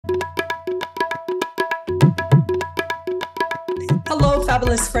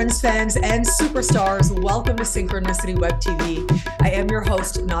fabulous friends, fans, and superstars. Welcome to Synchronicity Web TV. I am your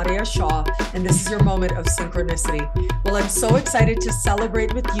host, Nadiya Shah, and this is your moment of synchronicity. Well, I'm so excited to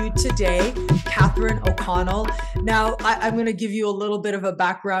celebrate with you today, Katherine O'Connell. Now, I'm going to give you a little bit of a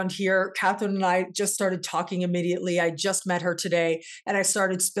background here. Katherine and I just started talking immediately. I just met her today, and I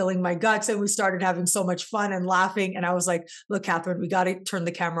started spilling my guts, and we started having so much fun and laughing. And I was like, look, Katherine, we got to turn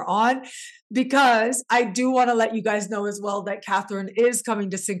the camera on, because I do want to let you guys know as well that Katherine is coming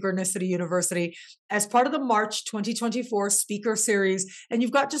to Synchronicity University as part of the March 2024 speaker series. And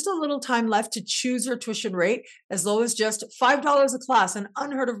you've got just a little time left to choose your tuition rate, as low as just $5 a class, an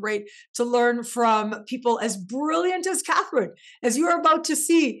unheard of rate to learn from people as brilliant as Katherine. As you are about to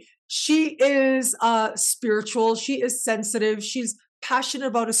see, she is spiritual, she is sensitive, she's passionate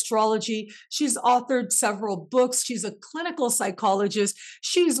about astrology. She's authored several books. She's a clinical psychologist.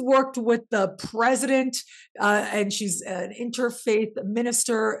 She's worked with the president, and she's an interfaith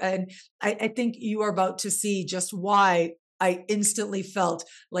minister. And I think you are about to see just why I instantly felt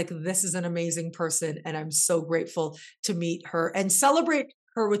like this is an amazing person. And I'm so grateful to meet her and celebrate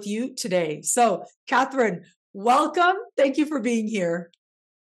her with you today. So, Katherine, welcome. Thank you for being here.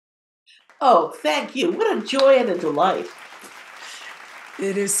 Oh, thank you. What a joy and a delight.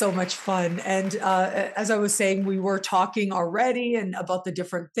 It is so much fun. And as I was saying, we were talking already and about the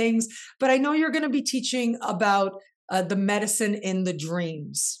different things, but I know you're going to be teaching about the medicine in the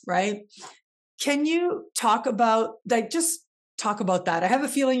dreams, right? Can you talk about, just talk about that? I have a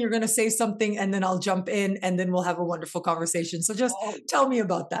feeling you're going to say something and then I'll jump in and then we'll have a wonderful conversation. So just tell me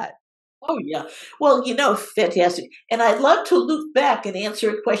about that. Oh, yeah. Well, fantastic. And I'd love to loop back and answer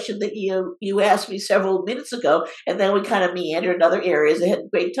a question that you asked me several minutes ago, and then we kind of meander in other areas. I had a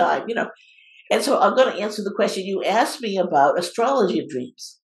great time, And so I'm going to answer the question you asked me about astrology and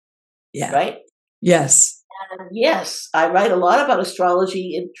dreams. Yeah. Right? Yes. And yes, I write a lot about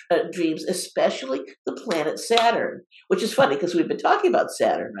astrology and dreams, especially the planet Saturn, which is funny because we've been talking about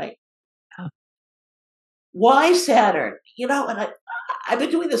Saturn, right? Oh. Why Saturn? And I've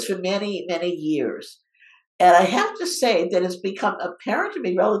been doing this for many, many years. And I have to say that it's become apparent to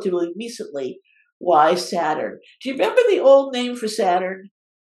me relatively recently why Saturn. Do you remember the old name for Saturn?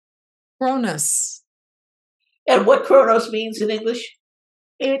 Cronus. And what Chronos means in English?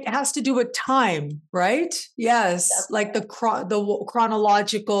 It has to do with time, right? Yes, that's like the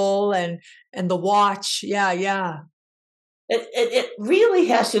chronological and the watch. Yeah. It really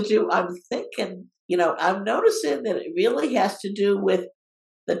has to do, I'm thinking, I'm noticing that it really has to do with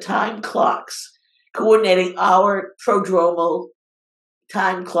the time clocks, coordinating our prodromal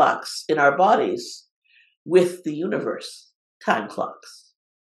time clocks in our bodies with the universe time clocks.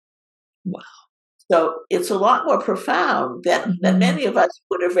 Wow. So it's a lot more profound than many of us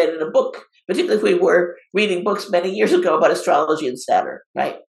would have read in a book, particularly if we were reading books many years ago about astrology and Saturn,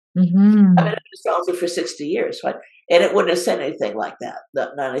 right? Mm-hmm. I've been an astrologer for 60 years, right? And it wouldn't have said anything like that,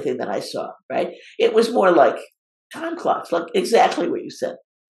 not anything that I saw, right? It was more like time clocks, like exactly what you said.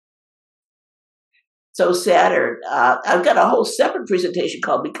 So Saturn, I've got a whole separate presentation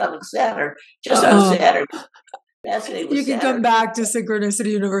called Becoming Saturn, just on Saturn. Fascinating. You can come back to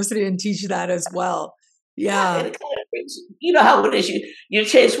Synchronicity University and teach that as well. Yeah. And it kind of brings, how it is. You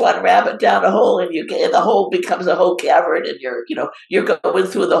chase one rabbit down a hole, and the hole becomes a whole cavern, and you're going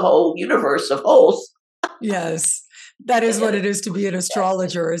through the whole universe of holes. Yes. That is what it is to be an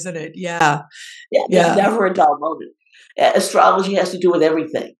astrologer, isn't it? Yeah. There's never a dull moment. Astrology has to do with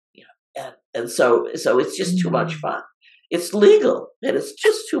everything. And so it's just too much fun. It's legal, and it's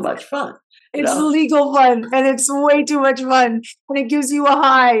just too much fun. It's legal fun, and it's way too much fun, and it gives you a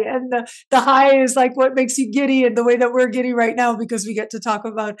high, and the high is like what makes you giddy in the way that we're giddy right now because we get to talk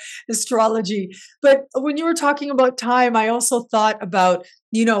about astrology. But when you were talking about time, I also thought about,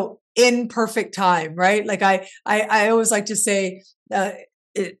 in perfect time, right? Like I always like to say,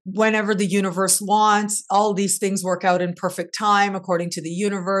 whenever the universe wants, all these things work out in perfect time according to the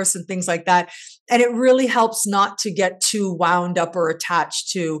universe and things like that. And it really helps not to get too wound up or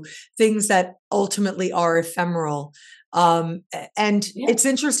attached to things that ultimately are ephemeral. It's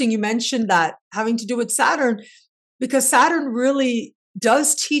interesting you mentioned that having to do with Saturn, because Saturn really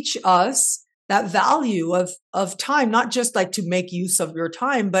does teach us that value of time, not just like to make use of your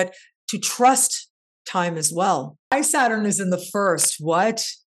time, but to trust time as well. My Saturn is in the first. What?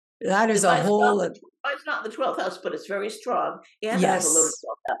 That is a whole... It's not in the 12th house, but it's very strong. And it has a loaded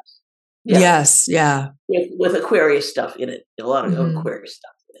 12th house. Yeah. Yes, yeah. With Aquarius stuff in it. A lot of Aquarius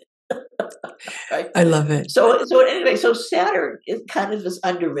stuff in it. Right? I love it. So anyway, Saturn is kind of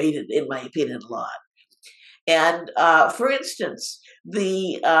underrated, in my opinion, a lot. And for instance,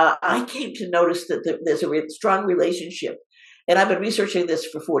 I came to notice that there's a strong relationship and I've been researching this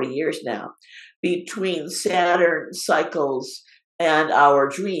for 40 years now, between Saturn cycles and our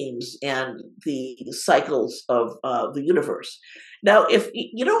dreams and the cycles of the universe. Now, if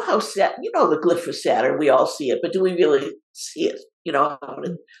you know how the glyph for Saturn, we all see it, but do we really see it?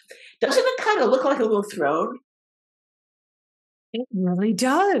 Doesn't it kind of look like a little throne? It really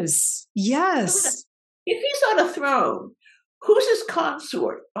does. Yes. If he's on a throne, who's his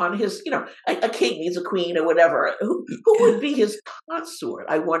consort on his, a king needs a queen or whatever. Who would be his consort?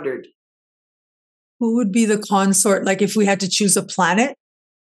 I wondered. Who would be the consort? Like if we had to choose a planet?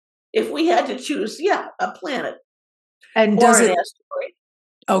 If we had to choose, a planet. And or an asteroid.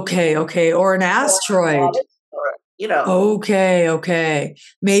 Okay. Or an asteroid. Okay.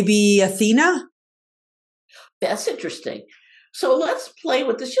 Maybe Athena? That's interesting. So let's play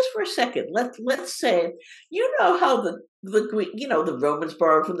with this just for a second. Let's say, how the Greek, the Romans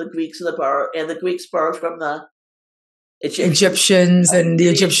borrowed from the Greeks and the Greeks borrowed from the Egyptians and the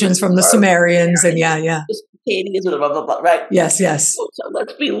Egyptians from the Sumerians and yeah. Blah, blah, blah, right? Yes. So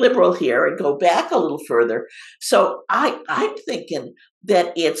let's be liberal here and go back a little further. So I'm thinking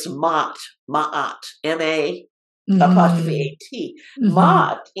that it's Ma'at, M-A apostrophe A-T.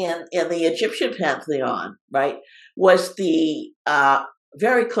 Ma'at in the Egyptian pantheon, right, was the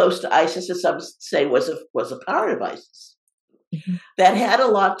very close to Isis, as some say was a part of Isis. That had a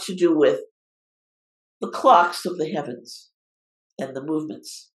lot to do with the clocks of the heavens and the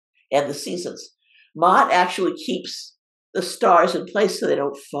movements and the seasons. Ma'at actually keeps the stars in place so they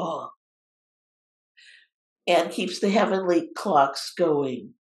don't fall and keeps the heavenly clocks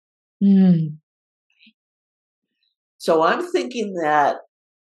going. So I'm thinking that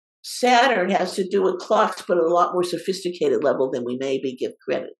Saturn has to do with clocks, but at a lot more sophisticated level than we maybe give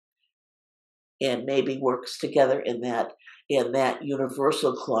credit, and maybe works together in that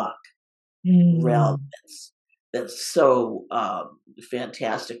universal clock realm that's so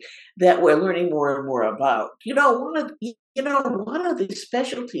fantastic that we're learning more and more about. One of the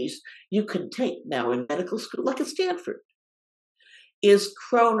specialties you can take now in medical school, like at Stanford, is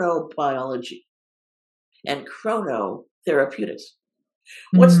chronobiology and chronotherapeutics.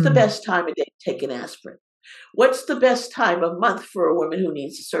 What's the best time of day to take an aspirin? What's the best time of month for a woman who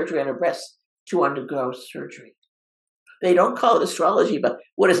needs surgery on her breast to undergo surgery? They don't call it astrology, but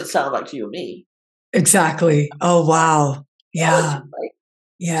what does it sound like to you and me? Exactly. Oh, wow. Yeah. Right?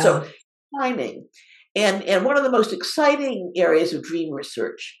 Yeah. So timing. And one of the most exciting areas of dream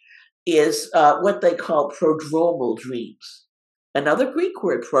research is what they call prodromal dreams. Another Greek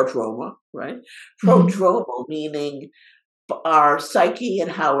word, prodroma, right? Prodromal meaning our psyche and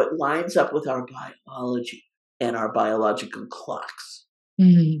how it lines up with our biology and our biological clocks.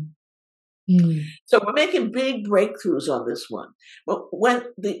 So we're making big breakthroughs on this one. But when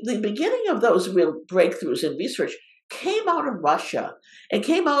the beginning of those real breakthroughs in research came out of Russia and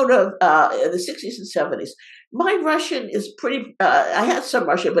came out of the 60s and 70s. My Russian is pretty, I had some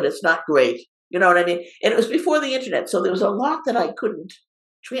Russian, but it's not great. You know what I mean? And it was before the internet, so there was a lot that I couldn't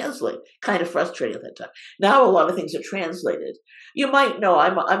translate. Kind of frustrating at that time. Now a lot of things are translated. You might know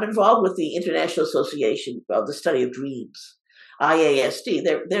I'm involved with the International Association of the Study of Dreams, IASD.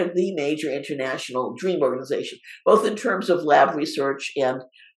 They're the major international dream organization, both in terms of lab research and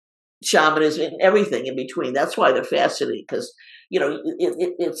shamanism and everything in between. That's why they're fascinating, because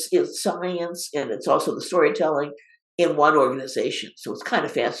it's science and it's also the storytelling in one organization. So it's kind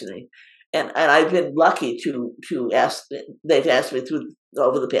of fascinating. And I've been lucky to ask. They've asked me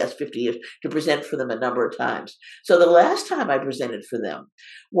over the past 50 years to present for them a number of times. So the last time I presented for them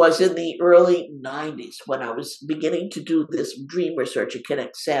was in the early 90s, when I was beginning to do this dream research and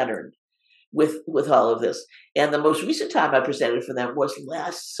connect Saturn with all of this. And the most recent time I presented for them was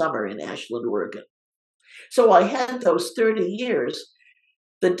last summer in Ashland, Oregon. So I had those 30 years.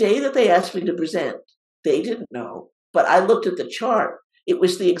 The day that they asked me to present, they didn't know, but I looked at the chart. It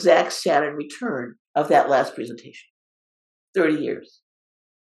was the exact Saturn return of that last presentation. 30 years.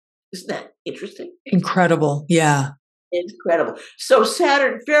 Isn't that interesting? Incredible. Yeah. Incredible. So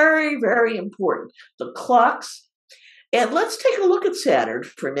Saturn, very, very important. The clocks. And let's take a look at Saturn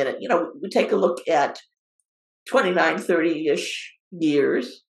for a minute. We take a look at 29, 30-ish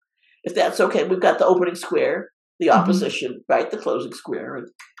years, if that's okay. We've got the opening square, the opposition, right? The closing square.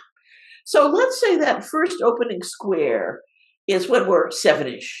 So let's say that first opening square is when we're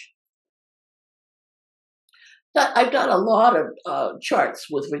 7-ish. I've done a lot of charts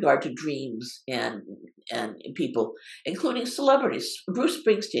with regard to dreams and people, including celebrities. Bruce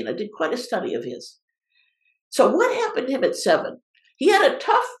Springsteen, I did quite a study of his. So what happened to him at 7? He had a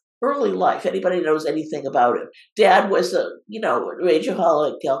tough early life. Anybody knows anything about him? Dad was a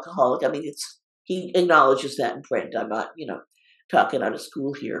rageaholic, alcoholic. I mean, he acknowledges that in print. I'm not, talking out of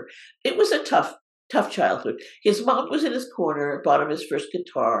school here. It was a tough childhood. His mom was in his corner, bought him his first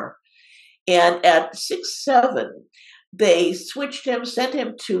guitar. And at 6, 7, they switched him, sent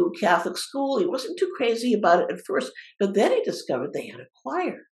him to Catholic school. He wasn't too crazy about it at first, but then he discovered they had a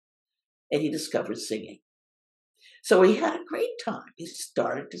choir, and he discovered singing. So he had a great time. He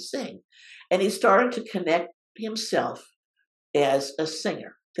started to sing, and he started to connect himself as a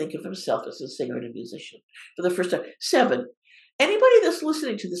singer. Think of himself as a singer and a musician for the first time. 7. Anybody that's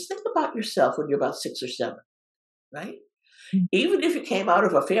listening to this, think about yourself when you're about 6 or 7, right? Even if you came out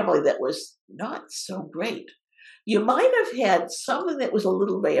of a family that was not so great, you might have had something that was a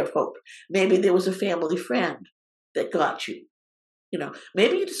little ray of hope. Maybe there was a family friend that got you.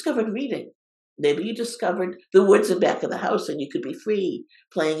 Maybe you discovered reading. Maybe you discovered the woods in back of the house and you could be free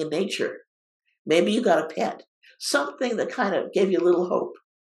playing in nature. Maybe you got a pet. Something that kind of gave you a little hope,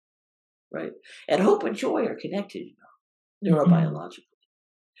 right? And hope and joy are connected, neurobiologically.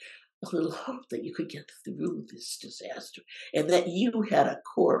 A little hope that you could get through this disaster and that you had a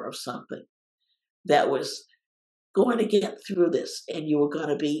core of something that was going to get through this, and you were going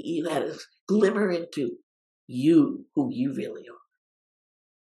to be, you had a glimmer into you, who you really are,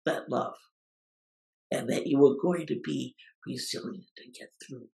 that love, and that you were going to be resilient and get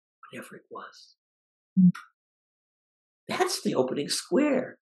through whatever it was. That's the opening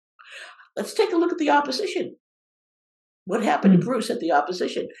square. Let's take a look at the opposition. What happened to Bruce at the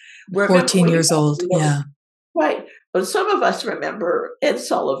opposition? 14 years old, yeah. Right. But some of us remember Ed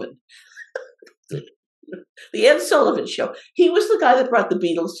Sullivan. The Ed Sullivan Show. He was the guy that brought the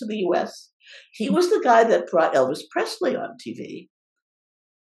Beatles to the U.S. He was the guy that brought Elvis Presley on TV.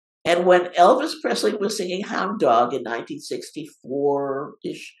 And when Elvis Presley was singing Hound Dog in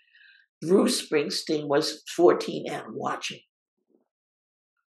 1964-ish, Bruce Springsteen was 14 and watching.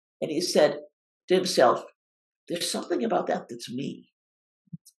 And he said to himself, there's something about that that's me,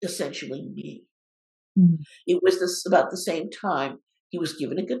 essentially me. It was about the same time he was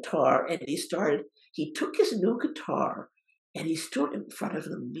given a guitar, and he took his new guitar and he stood in front of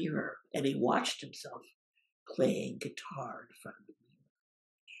the mirror and he watched himself playing guitar in front of the mirror.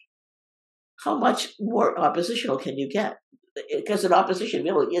 How much more oppositional can you get? Because an opposition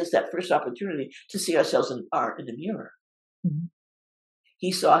really is that first opportunity to see ourselves in art in the mirror.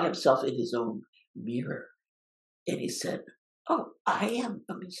 He saw himself in his own mirror. And he said, oh, I am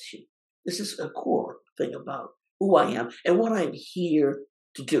a musician. This is a core thing about who I am and what I'm here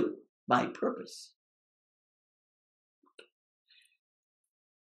to do, my purpose.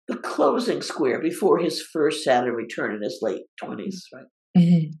 The closing square before his first Saturn return in his late 20s, right?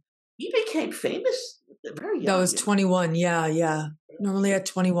 He became famous very young. That was 21, yeah. Normally at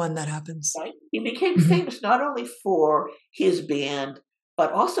 21 that happens. Right? He became famous not only for his band,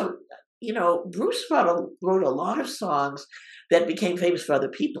 but also, Bruce wrote a lot of songs that became famous for other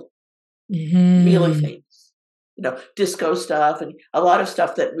people. Really famous. Disco stuff and a lot of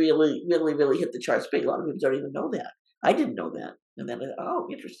stuff that really, really, really hit the charts big. A lot of people don't even know that. I didn't know that. And then,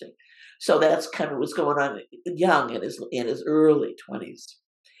 interesting. So that's kind of what's going on young in his early 20s.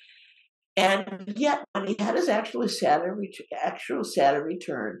 And yet, when he had his actual Saturn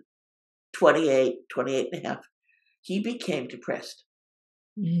return, 28 and a half, he became depressed.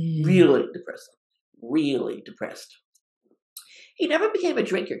 Really depressed. He never became a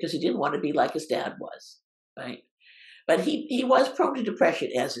drinker because he didn't want to be like his dad was, right? But he was prone to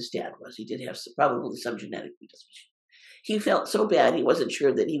depression as his dad was. He did have probably some genetic predisposition. He felt so bad he wasn't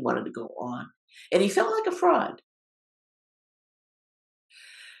sure that he wanted to go on. And he felt like a fraud.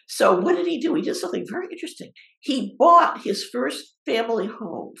 So what did he do? He did something very interesting. He bought his first family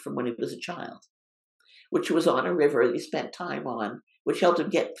home from when he was a child, which was on a river that he spent time on, which helped him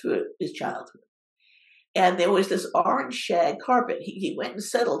get through his childhood. And there was this orange shag carpet. He went and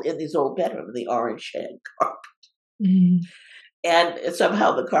settled in his old bedroom in the orange shag carpet. And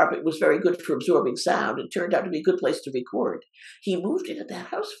somehow the carpet was very good for absorbing sound. It turned out to be a good place to record. He moved into that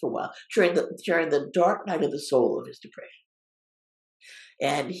house for a while during the dark night of the soul of his depression.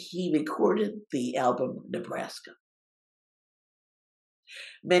 And he recorded the album Nebraska.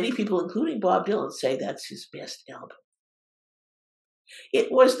 Many people, including Bob Dylan, say that's his best album.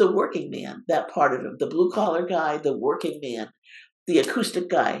 It was the working man, that part of him, the blue-collar guy, the working man, the acoustic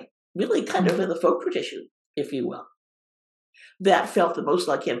guy, really kind of in the folk tradition, if you will, that felt the most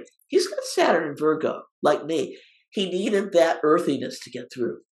like him. He's got Saturn in Virgo, like me. He needed that earthiness to get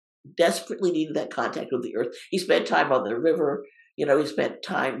through, desperately needed that contact with the earth. He spent time on the river. He spent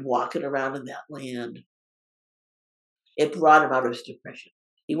time walking around in that land. It brought him out of his depression.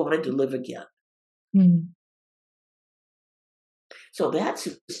 He wanted to live again. So that's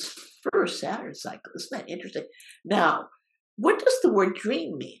his first Saturn cycle. Isn't that interesting? Now, what does the word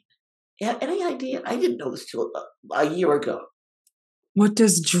dream mean? You have any idea? I didn't know this till a year ago. What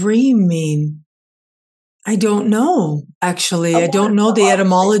does dream mean? I don't know, actually. I don't know the A lot of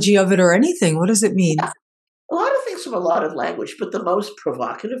etymology of it or anything. What does it mean? Yeah, a lot of things from a lot of language, but the most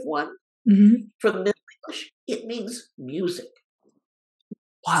provocative one Mm-hmm. from Middle English, it means music.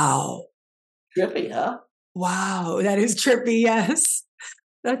 Wow. Trippy, huh? Wow. That is trippy. Yes.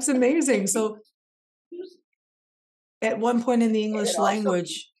 That's amazing. So Music. at one point in the And English it also,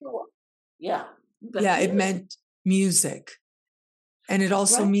 language, yeah, but yeah, it here's meant music. And it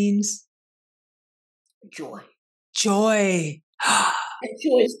also right means joy. joy. And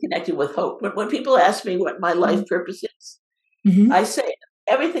joy is connected with hope. When people ask me what my life purpose is, Mm-hmm. I say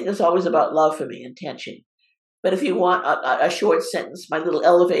everything is always about love for me, intention. But if you want a short sentence, my little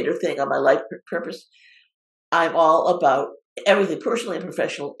elevator thing on my life purpose, I'm all about everything, personally and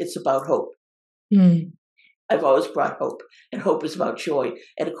professional. It's about hope. Mm. I've always brought hope, and hope is about joy.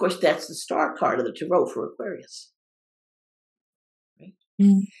 And of course, that's the star card of the tarot for Aquarius. Right?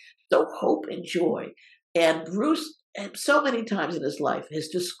 Mm. So hope and joy. And Bruce, so many times in his life, has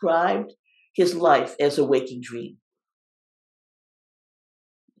described his life as a waking dream.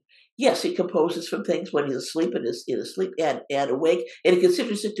 Yes, he composes from things when he's asleep and is asleep and awake, and he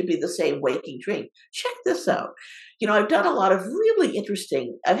considers it to be the same waking dream. Check this out. I've done a lot of really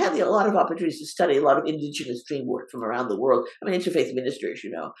interesting, I've had a lot of opportunities to study a lot of indigenous dream work from around the world. I'm an interfaith minister, as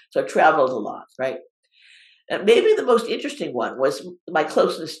you know, so I've traveled a lot, right? And maybe the most interesting one was my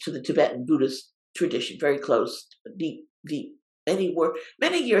closeness to the Tibetan Buddhist tradition, very close, deep, deep.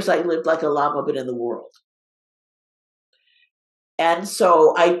 Many years I lived like a Lama, but in the world. And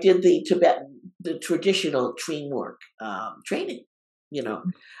so I did the traditional dream work training.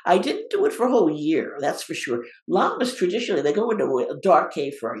 I didn't do it for a whole year, that's for sure. Lamas traditionally, they go into a dark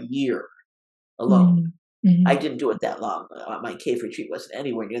cave for a year alone. Mm-hmm. I didn't do it that long. My cave retreat wasn't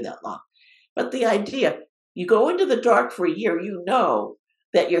anywhere near that long. But the idea, you go into the dark for a year, you know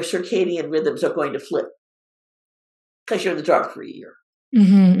that your circadian rhythms are going to flip because you're in the dark for a year.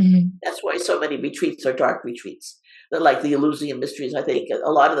 Mm-hmm. Mm-hmm. That's why so many retreats are dark retreats. They're like the Eleusinian Mysteries. I think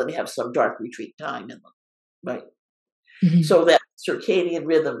a lot of them have some dark retreat time in them, right? Mm-hmm. So that circadian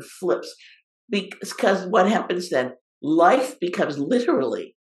rhythm flips. Because what happens then, life becomes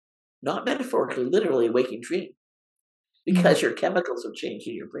literally, not metaphorically, literally a waking dream. Because your chemicals have changed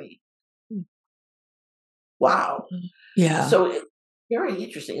in your brain. Wow. Yeah. So very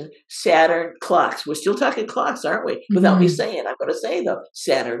interesting. Saturn clocks. We're still talking clocks, aren't we? Without me saying, I'm going to say though,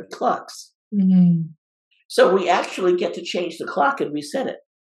 Saturn clocks. Mm-hmm. So we actually get to change the clock and reset it.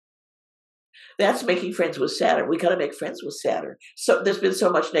 That's making friends with Saturn. We got to make friends with Saturn. So there's been so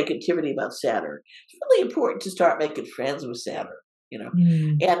much negativity about Saturn. It's really important to start making friends with Saturn,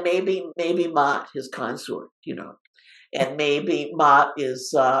 and maybe Mot, his consort, and maybe Mot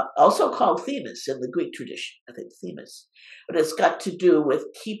is also called Themis in the Greek tradition. I think Themis, but it's got to do with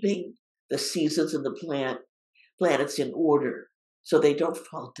keeping the seasons and the planets in order so they don't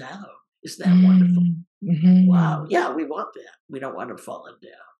fall down. Isn't that wonderful? Mm-hmm. Wow. Yeah, we want that. We don't want them falling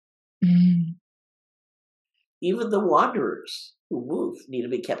down. Mm-hmm. Even the wanderers who move need to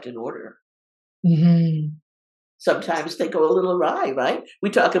be kept in order. Mm-hmm. Sometimes they go a little awry, right? We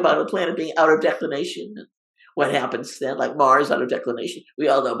talk about a planet being out of declination. And what happens then? Like Mars out of declination. We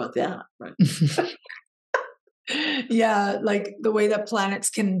all know about that, right? Yeah, like the way that planets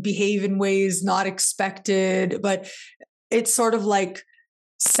can behave in ways not expected, but it's sort of like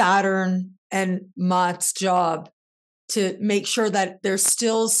Saturn and Mot's job to make sure that there's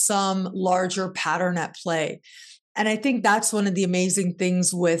still some larger pattern at play. And I think that's one of the amazing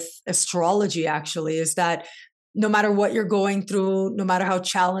things with astrology, actually, is that no matter what you're going through, no matter how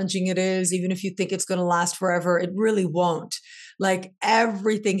challenging it is, even if you think it's going to last forever, it really won't. Like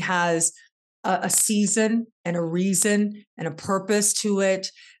everything has a season and a reason and a purpose to it.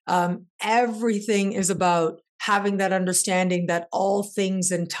 Everything is about having that understanding that all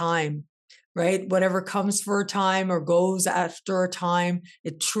things in time, right? Whatever comes for a time or goes after a time,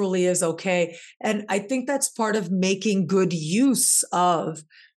 it truly is okay. And I think that's part of making good use of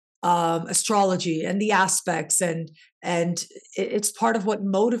astrology and the aspects, and it's part of what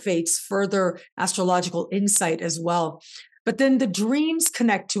motivates further astrological insight as well. But then the dreams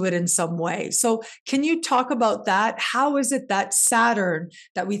connect to it in some way. So can you talk about that? How is it that Saturn,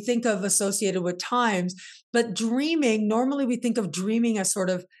 that we think of associated with times, but dreaming, normally we think of dreaming as sort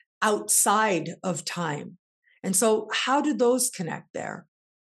of outside of time. And so how do those connect there?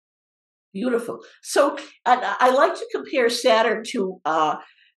 Beautiful. So I like to compare Saturn to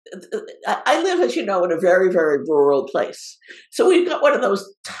I live, as you know, in a very, very rural place. So we've got one of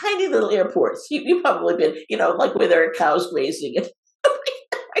those tiny little airports. You've probably been, like where there are cows grazing and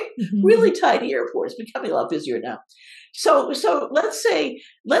really tiny airports, becoming a lot busier now. So let's say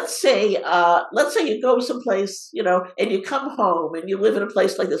you go someplace, and you come home and you live in a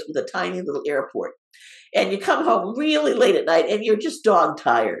place like this with a tiny little airport, and you come home really late at night and you're just dog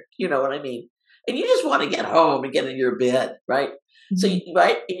tired. You know what I mean? And you just want to get home and get in your bed, right? So, and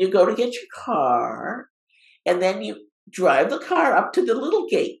you go to get your car, and then you drive the car up to the little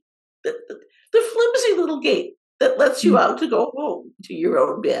gate, the flimsy little gate that lets you out to go home to your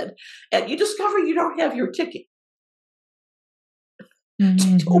own bed, and you discover you don't have your ticket.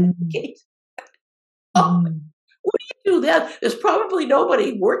 To open the gate. Oh, what do you do then? There's probably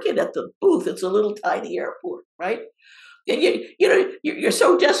nobody working at the booth. It's a little tiny airport, right? And you're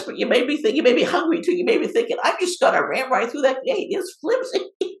so desperate. You may be hungry too. You may be thinking, I'm just gonna ram right through that gate. It's flimsy,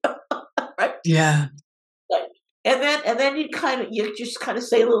 right? Yeah. Right. And then you just kind of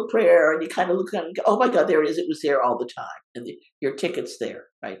say a little prayer, and you kind of look at it and go, oh my God, there it is. It was there all the time, and your ticket's there,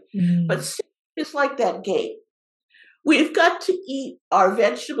 right? But it's like that gate. We've got to eat our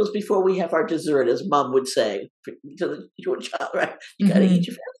vegetables before we have our dessert, as Mom would say to a child, right? You got to eat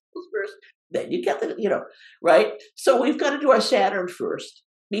your vegetables first, then you get the, right? So we've got to do our Saturn first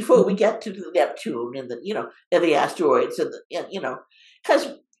before we get to the Neptune and and the asteroids and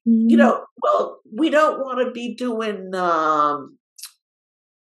because well, we don't want to be doing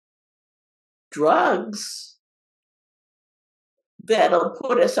drugs that'll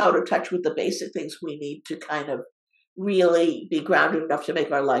put us out of touch with the basic things we need to kind of really be grounded enough to make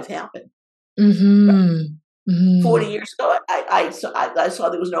our life happen. 40 years ago, I saw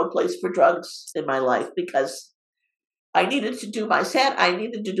there was no place for drugs in my life because I needed to do I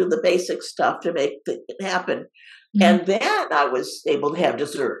needed to do the basic stuff to make it happen. And then I was able to have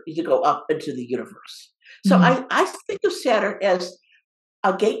dessert, to go up into the universe. So I think of Saturn as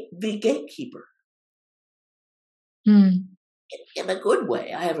the gatekeeper. In a good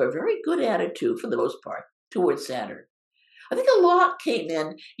way. I have a very good attitude, for the most part, towards Saturn. I think a lot came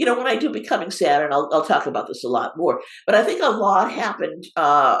in, when I do Becoming Saturn, I'll talk about this a lot more, but I think a lot happened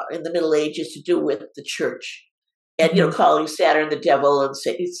in the Middle Ages to do with the church and, calling Saturn the devil and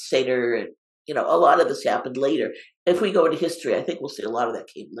Satyr, and, a lot of this happened later. If we go into history, I think we'll see a lot of that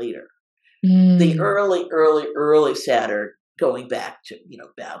came later. The early Saturn, going back to,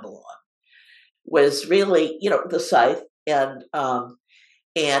 Babylon, was really, the scythe and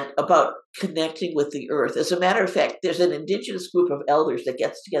about connecting with the earth. As a matter of fact, there's an indigenous group of elders that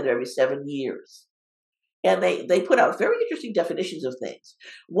gets together every 7 years. And they put out very interesting definitions of things.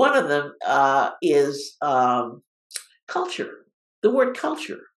 One of them is culture, the word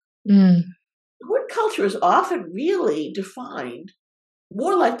culture. The word culture is often really defined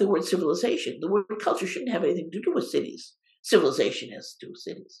more like the word civilization. The word culture shouldn't have anything to do with cities. Civilization has to do with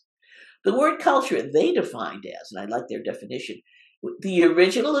cities. The word culture they defined as, and I like their definition, the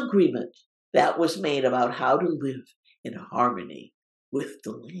original agreement that was made about how to live in harmony with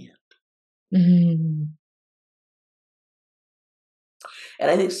the land.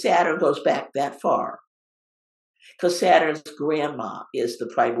 And I think Saturn goes back that far, because Saturn's grandma is the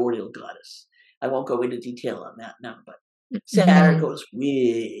primordial goddess. I won't go into detail on that now, but Saturn goes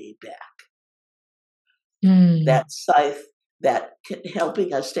way back. That scythe, that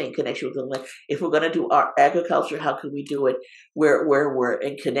helping us stay in connection with the land. If we're going to do our agriculture, how can we do it where we're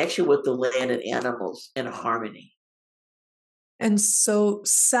in connection with the land and animals in harmony? And so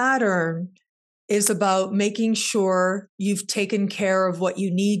Saturn is about making sure you've taken care of what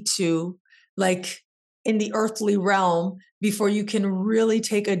you need to, like in the earthly realm, before you can really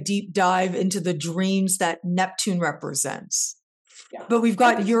take a deep dive into the dreams that Neptune represents. Yeah. But we've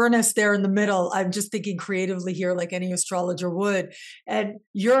got Uranus there in the middle. I'm just thinking creatively here, like any astrologer would. And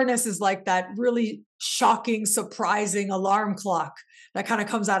Uranus is like that really shocking, surprising alarm clock that kind of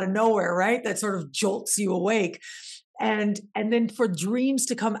comes out of nowhere, right? That sort of jolts you awake. And then for dreams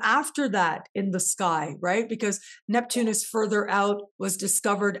to come after that in the sky, right? Because Neptune is further out, was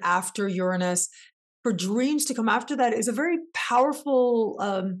discovered after Uranus. For dreams to come after that is a very powerful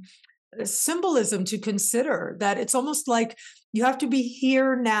symbolism to consider, that it's almost like you have to be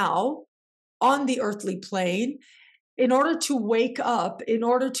here now on the earthly plane in order to wake up, in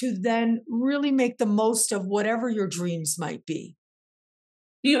order to then really make the most of whatever your dreams might be.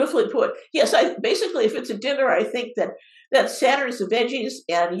 Beautifully put. Yes, basically, if it's a dinner, I think that Saturn is the veggies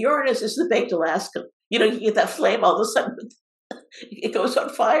and Uranus is the baked Alaska. You get that flame all of a sudden. It goes on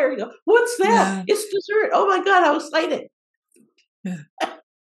fire. You go, what's that? Yeah. It's dessert. Oh my God, how exciting. Yeah.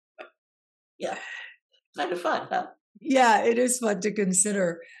 Yeah. Kind of fun, huh? Yeah, it is fun to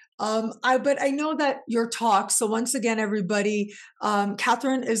consider. But I know that your talk. So once again, everybody,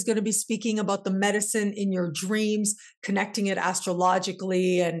 Katherine is going to be speaking about the medicine in your dreams, connecting it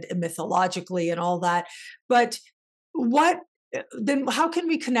astrologically and mythologically and all that. But what then? How can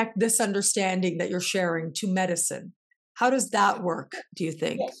we connect this understanding that you're sharing to medicine? How does that work? Do you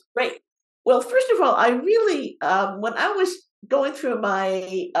think? Yes, great. Well, first of all, I really, when I was going through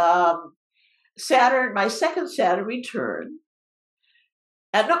my my second Saturn return,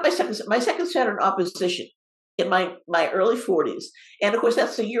 and not my second Saturn opposition in my early 40s, and of course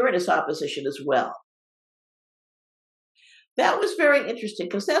that's the Uranus opposition as well. That was very interesting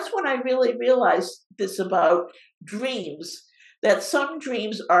because that's when I really realized this about dreams, that some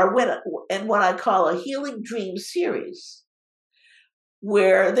dreams are in what I call a healing dream series,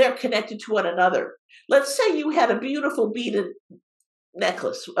 where they're connected to one another. Let's say you had a beautiful beaded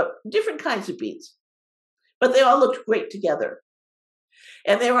necklace, different kinds of beads, but they all looked great together.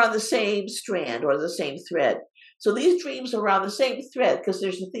 And they were on the same strand or the same thread. So these dreams are on the same thread because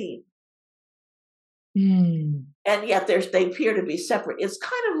there's a theme. And yet they appear to be separate. It's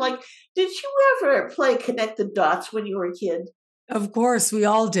kind of like, did you ever play connect the dots when you were a kid? Of course, we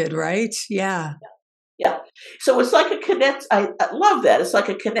all did, right? Yeah. Yeah. So it's like I love that. It's like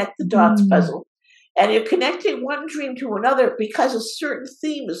a connect the dots puzzle. And you're connecting one dream to another because a certain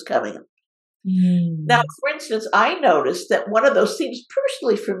theme is coming up. Now, for instance, I noticed that one of those themes,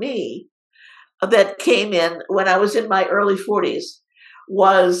 personally for me, that came in when I was in my early 40s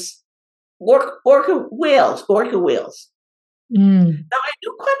was orca whales. Now, I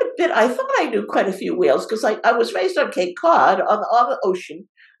knew quite a bit. I thought I knew quite a few whales because I was raised on Cape Cod on the ocean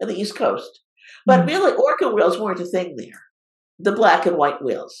on the East Coast. But really, orca whales weren't a thing there, the black and white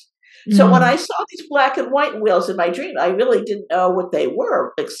whales. So when I saw these black and white whales in my dream, I really didn't know what they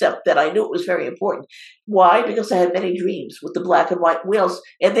were, except that I knew it was very important. Why? Because I had many dreams with the black and white whales,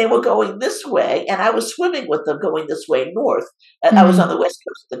 and they were going this way, and I was swimming with them going this way north. I was on the West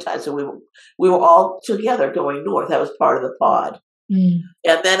Coast at the time, so we were all together going north. I was part of the pod. And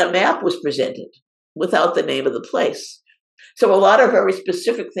then a map was presented without the name of the place. So a lot of very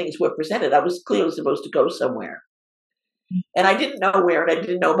specific things were presented. I was clearly supposed to go somewhere. And I didn't know where, and I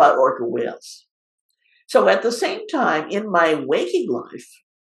didn't know about orca whales. So at the same time, in my waking life,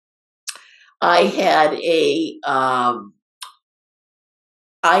 I had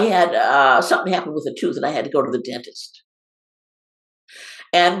something happen with a tooth, and I had to go to the dentist.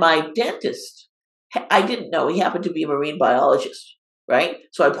 And my dentist, I didn't know, he happened to be a marine biologist, right?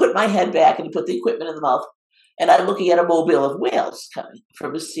 So I put my head back, and he put the equipment in the mouth, and I'm looking at a mobile of whales coming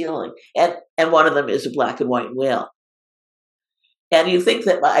from the ceiling, and one of them is a black and white whale. And you think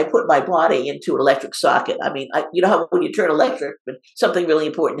that I put my body into an electric socket. I mean, you know how when you turn electric, something really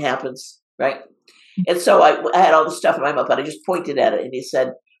important happens, right? And so I had all the stuff in my mouth, but I just pointed at it, and he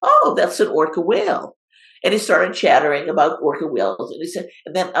said, "Oh, that's an orca whale." And he started chattering about orca whales, and he said,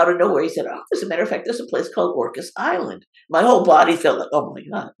 and then out of nowhere, he said, "Oh, as a matter of fact, there's a place called Orcas Island." My whole body felt like, "Oh my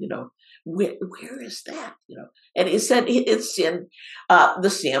God, where is that?" And he said, "It's in the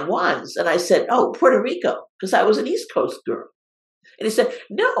San Juans." And I said, "Oh, Puerto Rico," because I was an East Coast girl. And he said,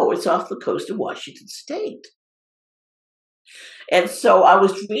 "No, it's off the coast of Washington State." And so I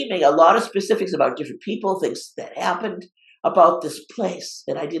was dreaming a lot of specifics about different people, things that happened about this place,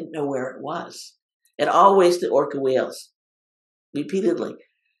 and I didn't know where it was. And always the orca whales, repeatedly,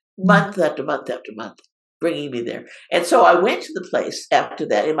 month after month after month, bringing me there. And so I went to the place after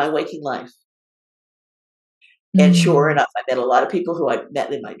that in my waking life. And sure enough, I met a lot of people who I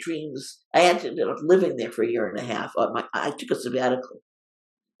met in my dreams. I ended up living there for a year and a half. I took a sabbatical,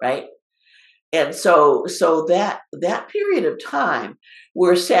 right? And so that period of time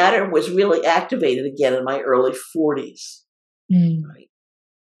where Saturn was really activated again in my early 40s, right,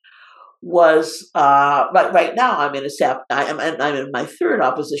 was right now I'm in I'm in my third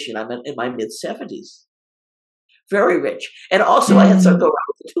opposition. I'm in my mid 70s, very rich, and also I had some go around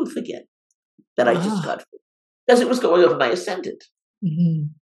with the tooth again that I just got. Because it was going over my ascendant.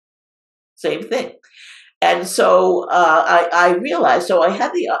 Same thing. And so I realized, so I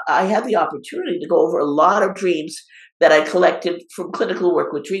had the opportunity to go over a lot of dreams that I collected from clinical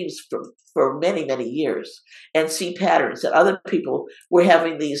work with dreams for many, many years, and see patterns that other people were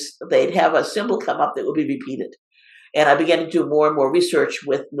having they'd have a symbol come up that would be repeated. And I began to do more and more research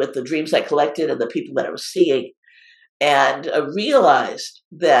with the dreams I collected and the people that I was seeing, and realized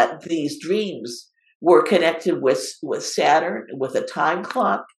that these dreams were connected with Saturn, with a time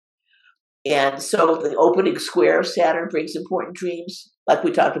clock. And so the opening square of Saturn brings important dreams, like we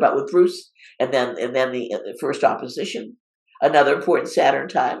talked about with Bruce, and then the first opposition. Another important Saturn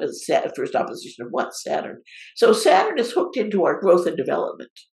time is first opposition of what? Saturn. So Saturn is hooked into our growth and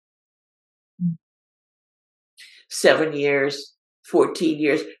development. 7 years, 14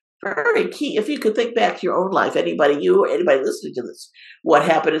 years, very key. If you could think back to your own life, you or anybody listening to this, what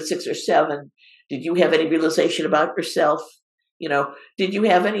happened at 6 or 7? Did you have any realization about yourself? Did you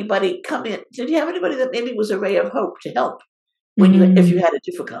have anybody come in? Did you have anybody that maybe was a ray of hope to help if you had a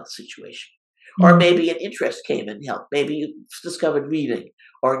difficult situation? Or maybe an interest came and helped. Maybe you discovered reading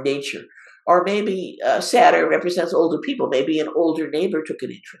or nature. Or maybe Saturn represents older people. Maybe an older neighbor took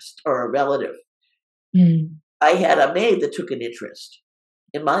an interest, or a relative. I had a maid that took an interest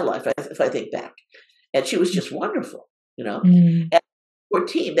in my life, if I think back. And she was just wonderful, At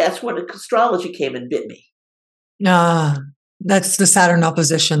 14, that's when astrology came and bit me. That's the Saturn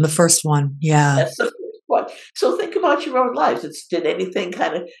opposition, the first one. Yeah. That's the first one. So think about your own lives. Did anything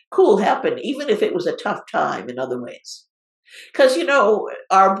kind of cool happen, even if it was a tough time in other ways? Because,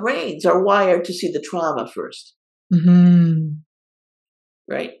 our brains are wired to see the trauma first.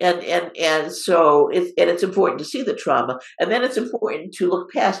 Right. And so it's important to see the trauma. And then it's important to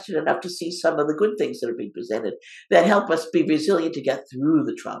look past it enough to see some of the good things that are being presented that help us be resilient to get through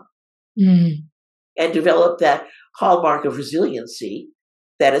the trauma. And develop that hallmark of resiliency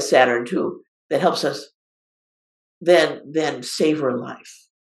that is Saturn too, that helps us then savor life.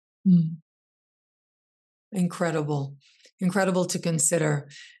 Incredible to consider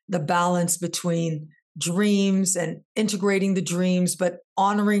the balance between dreams and integrating the dreams, but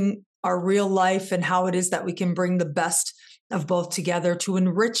honoring our real life and how it is that we can bring the best of both together to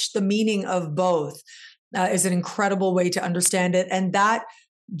enrich the meaning of both is an incredible way to understand it. And that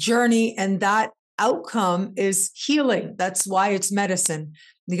journey and that outcome is healing. That's why it's medicine,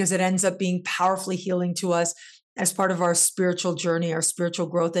 because it ends up being powerfully healing to us as part of our spiritual journey, our spiritual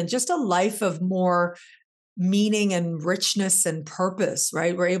growth, and just a life of more meaning and richness and purpose,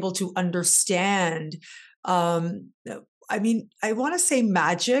 right? We're able to understand, I want to say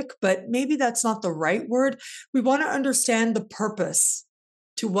magic, but maybe that's not the right word. We want to understand the purpose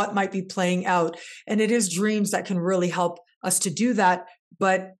to what might be playing out. And it is dreams that can really help us to do that.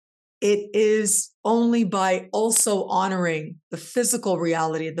 But it is only by also honoring the physical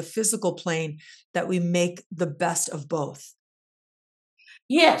reality, the physical plane, that we make the best of both.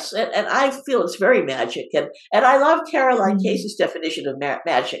 Yes, and I feel it's very magic. And I love Caroline Case's definition of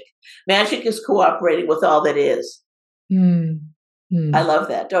magic. Magic is cooperating with all that is. I love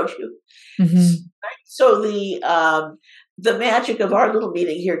that, don't you? So the magic of our little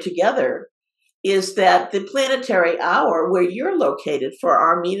meeting here together is that the planetary hour where you're located for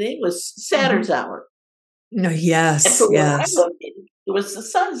our meeting was Saturn's hour. Yes. And for where I'm located, it was the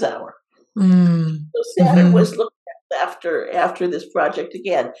sun's hour. So Saturn was looking after this project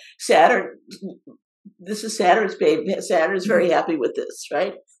again. This is Saturn's baby. Saturn is very happy with this,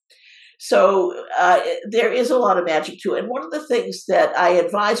 right? So there is a lot of magic too. And one of the things that I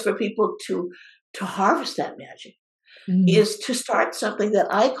advise for people to harvest that magic is to start something that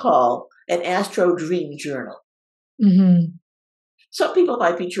I call an astro dream journal. Some people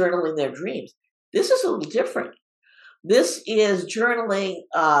might be journaling their dreams. This is a little different. This is journaling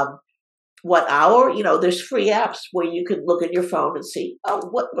what hour. There's free apps where you can look at your phone and see,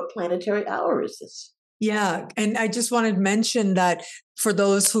 what planetary hour is this? Yeah. And I just wanted to mention that for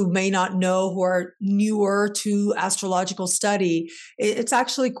those who may not know, who are newer to astrological study, it's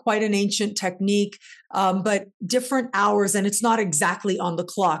actually quite an ancient technique, but different hours. And it's not exactly on the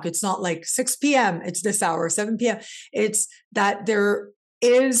clock. It's not like 6 p.m. It's this hour, 7 p.m. It's that there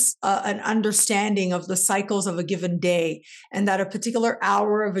is an understanding of the cycles of a given day, and that a particular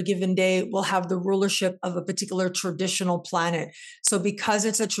hour of a given day will have the rulership of a particular traditional planet. So because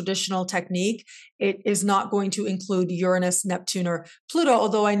it's a traditional technique, it is not going to include Uranus, Neptune, or Pluto,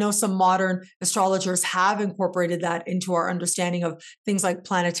 although I know some modern astrologers have incorporated that into our understanding of things like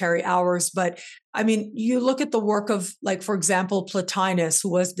planetary hours. But I mean, you look at the work of, like, for example, Plotinus, who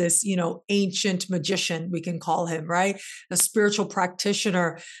was this, ancient magician, we can call him, right? A spiritual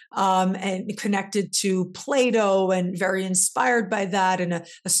practitioner, and connected to Plato and very inspired by that, and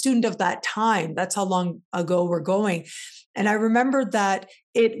a student of that time. That's how long ago we're going. And I remember that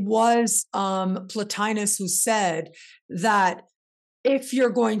it was Plotinus who said that if you're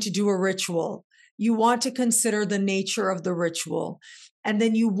going to do a ritual, you want to consider the nature of the ritual. And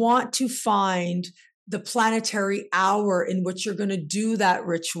then you want to find the planetary hour in which you're going to do that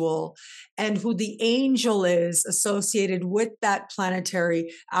ritual, and who the angel is associated with that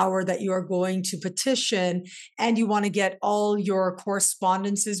planetary hour that you are going to petition. And you want to get all your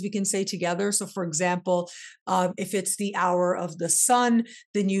correspondences, we can say, together. So for example, if it's the hour of the sun,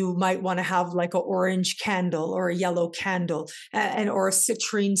 then you might want to have like an orange candle or a yellow candle or a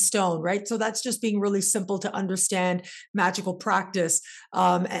citrine stone, right? So that's just being really simple to understand magical practice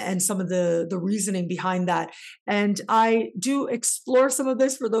and some of the reasoning behind that. And I do explore some of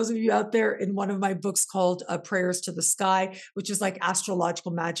this for those of you out there in one of my books called Prayers to the Sky, which is like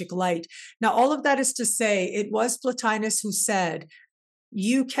astrological magic light. Now, all of that is to say, it was Plotinus who said,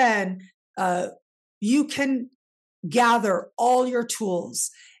 you can gather all your tools.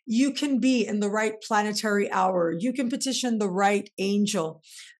 You can be in the right planetary hour. You can petition the right angel.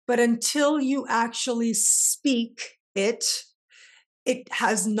 But until you actually speak it, it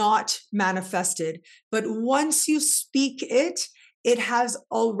has not manifested. But once you speak it, it has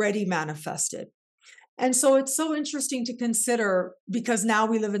already manifested. And so it's so interesting to consider, because now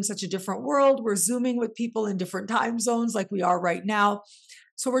we live in such a different world. We're Zooming with people in different time zones like we are right now.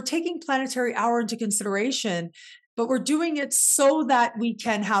 So we're taking planetary hour into consideration, but we're doing it so that we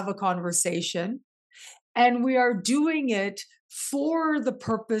can have a conversation. And we are doing it for the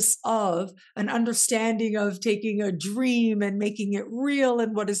purpose of an understanding of taking a dream and making it real.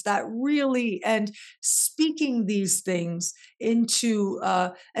 And what is that really? And speaking these things into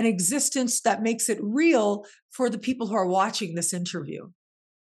an existence that makes it real for the people who are watching this interview.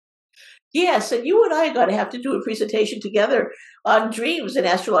 Yes, and you and I are going to have to do a presentation together on dreams and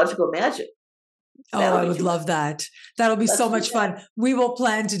astrological magic. Oh, I would love that. That'll be so much fun. We will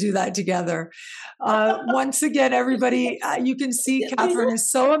plan to do that together. Once again, everybody, you can see Katherine is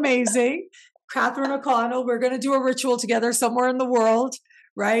so amazing. Katherine O'Connell, we're going to do a ritual together somewhere in the world,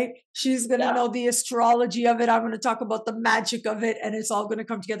 right? She's going to know the astrology of it. I'm going to talk about the magic of it, and it's all going to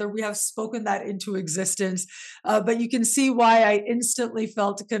come together. We have spoken that into existence. But you can see why I instantly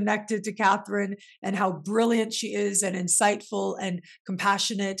felt connected to Katherine and how brilliant she is, and insightful and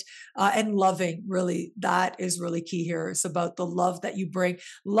compassionate and loving. Really, that is really key here. It's about the love that you bring.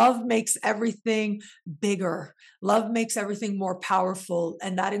 Love makes everything bigger. Love makes everything more powerful.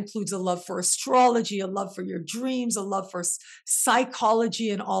 And that includes a love for astrology, a love for your dreams, a love for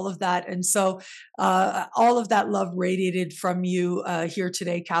psychology, and all of that. And so all of that love radiated from you here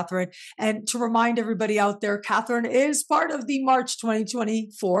today, Katherine. And to remind everybody out there, Katherine is part of the March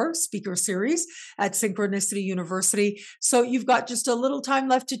 2024 speaker series at Synchronicity University. So you've got just a little time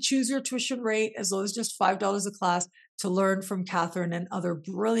left to choose your tuition rate, as low as just $5 a class, to learn from Katherine and other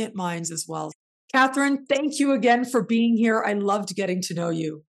brilliant minds as well. Katherine, thank you again for being here. I loved getting to know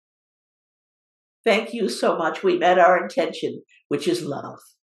you. Thank you so much. We met our intention, which is love.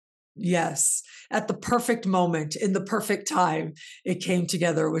 Yes, at the perfect moment, in the perfect time, it came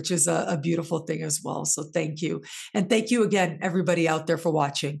together, which is a beautiful thing as well. So thank you. And thank you again, everybody out there, for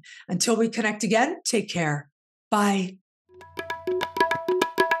watching. Until we connect again, take care. Bye.